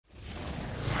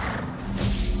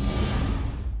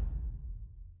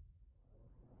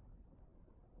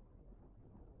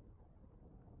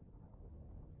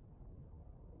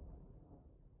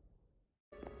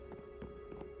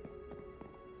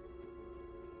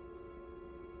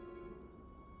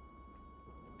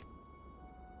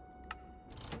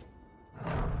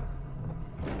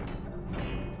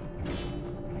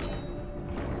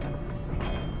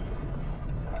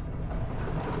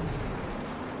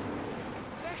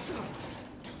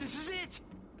This is it!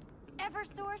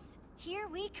 Eversource, here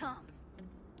we come.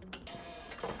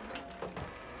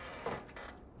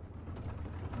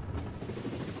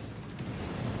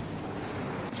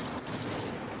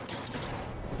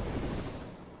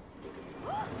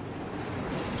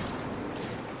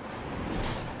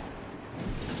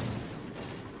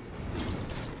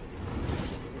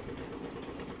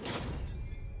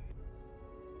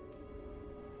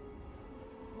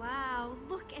 Wow,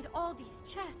 look at all these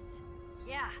chests.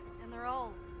 Yeah, and they're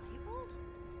all labeled?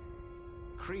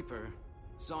 Creeper,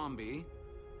 zombie,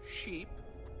 sheep,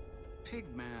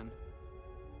 pigman.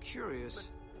 Curious. But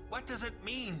what does it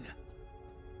mean?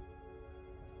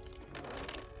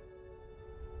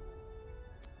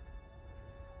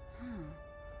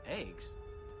 Eggs?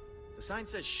 The sign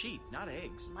says sheep, not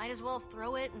eggs. Might as well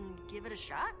throw it and give it a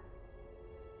shot?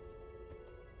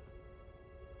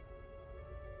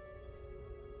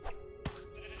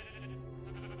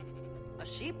 A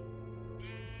sheep?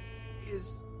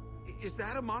 Is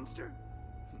that a monster?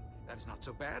 That is not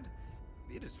so bad.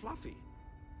 It is fluffy.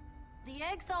 The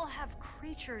eggs all have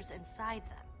creatures inside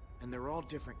them. And they're all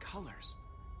different colors.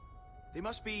 They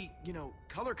must be,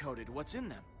 color-coded what's in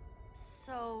them.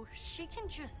 So she can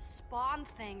just spawn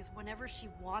things whenever she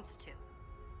wants to.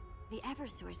 The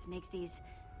Eversource makes these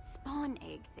spawn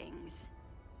egg things.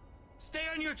 Stay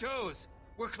on your toes!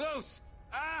 We're close!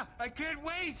 Ah, I can't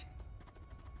wait!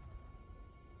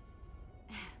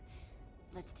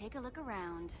 Let's take a look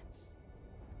around.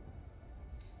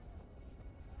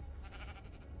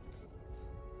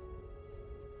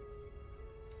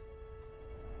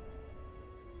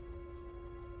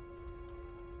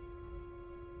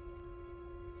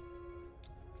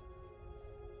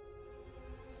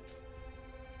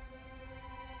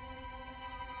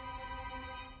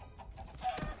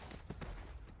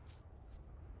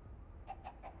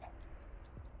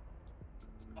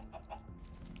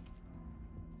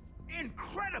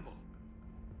 Incredible!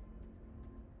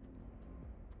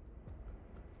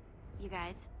 You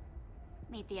guys,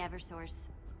 meet the Eversource.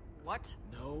 What?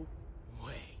 No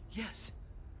way. Yes,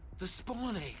 the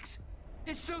spawn eggs.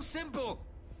 It's so simple!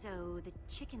 So the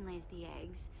chicken lays the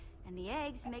eggs, and the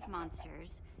eggs make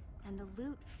monsters, and the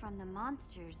loot from the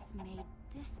monsters made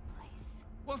this place.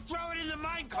 Well, throw it in the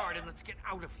minecart and let's get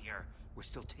out of here. We're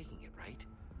still taking it, right?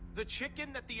 The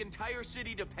chicken that the entire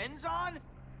city depends on?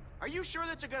 Are you sure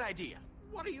that's a good idea?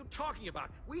 What are you talking about?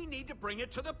 We need to bring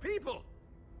it to the people.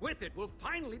 With it, we'll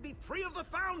finally be free of the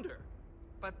founder.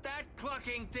 But that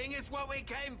clucking thing is what we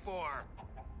came for.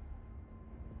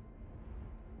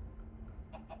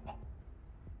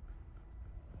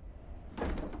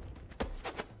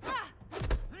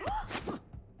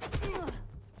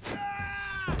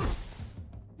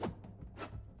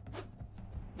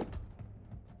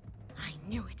 I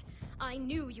knew it. I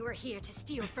knew you were here to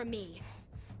steal from me.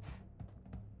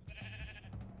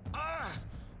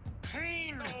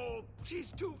 Pain! Oh,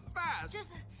 she's too fast.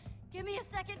 Just give me a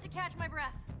second to catch my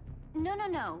breath.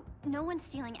 No. No one's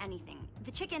stealing anything.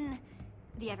 The chicken,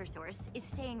 the Eversource, is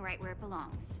staying right where it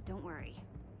belongs. Don't worry.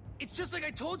 It's just like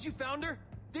I told you, Founder.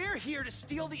 They're here to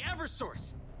steal the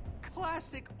Eversource.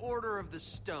 Classic Order of the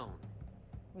Stone.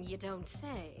 You don't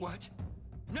say. What?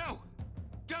 No!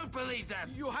 Don't believe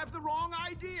them! You have the wrong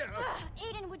idea.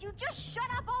 Aiden, would you just shut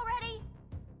up already?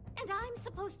 And I'm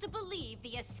supposed to believe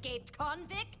the escaped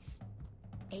convicts?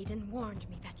 Aiden warned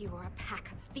me that you were a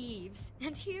pack of thieves,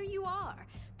 and here you are,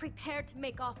 prepared to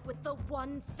make off with the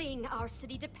one thing our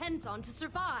city depends on to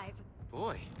survive.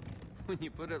 Boy, when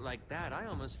you put it like that, I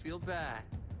almost feel bad.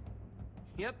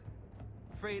 Yep.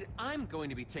 Afraid I'm going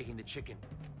to be taking the chicken.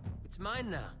 It's mine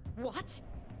now. What?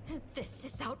 This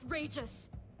is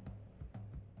outrageous.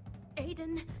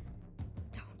 Aiden,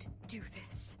 don't do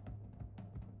this.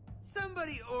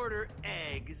 Somebody order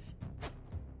eggs.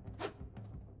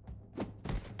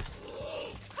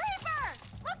 Creeper!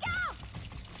 Look out!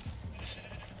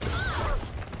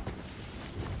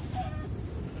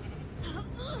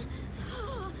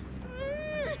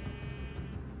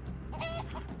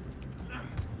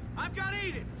 I've got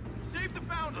Aiden! Save the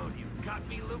founder! Oh, you got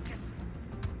me, Lukas?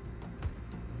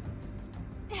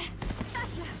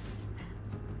 Gotcha!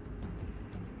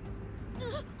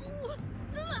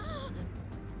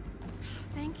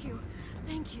 Thank you.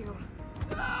 Thank you.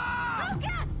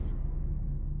 Lukas!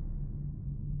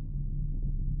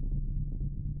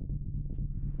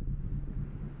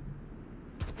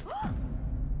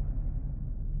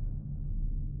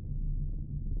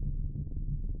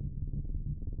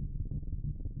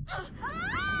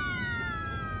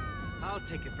 I'll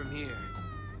take it from here.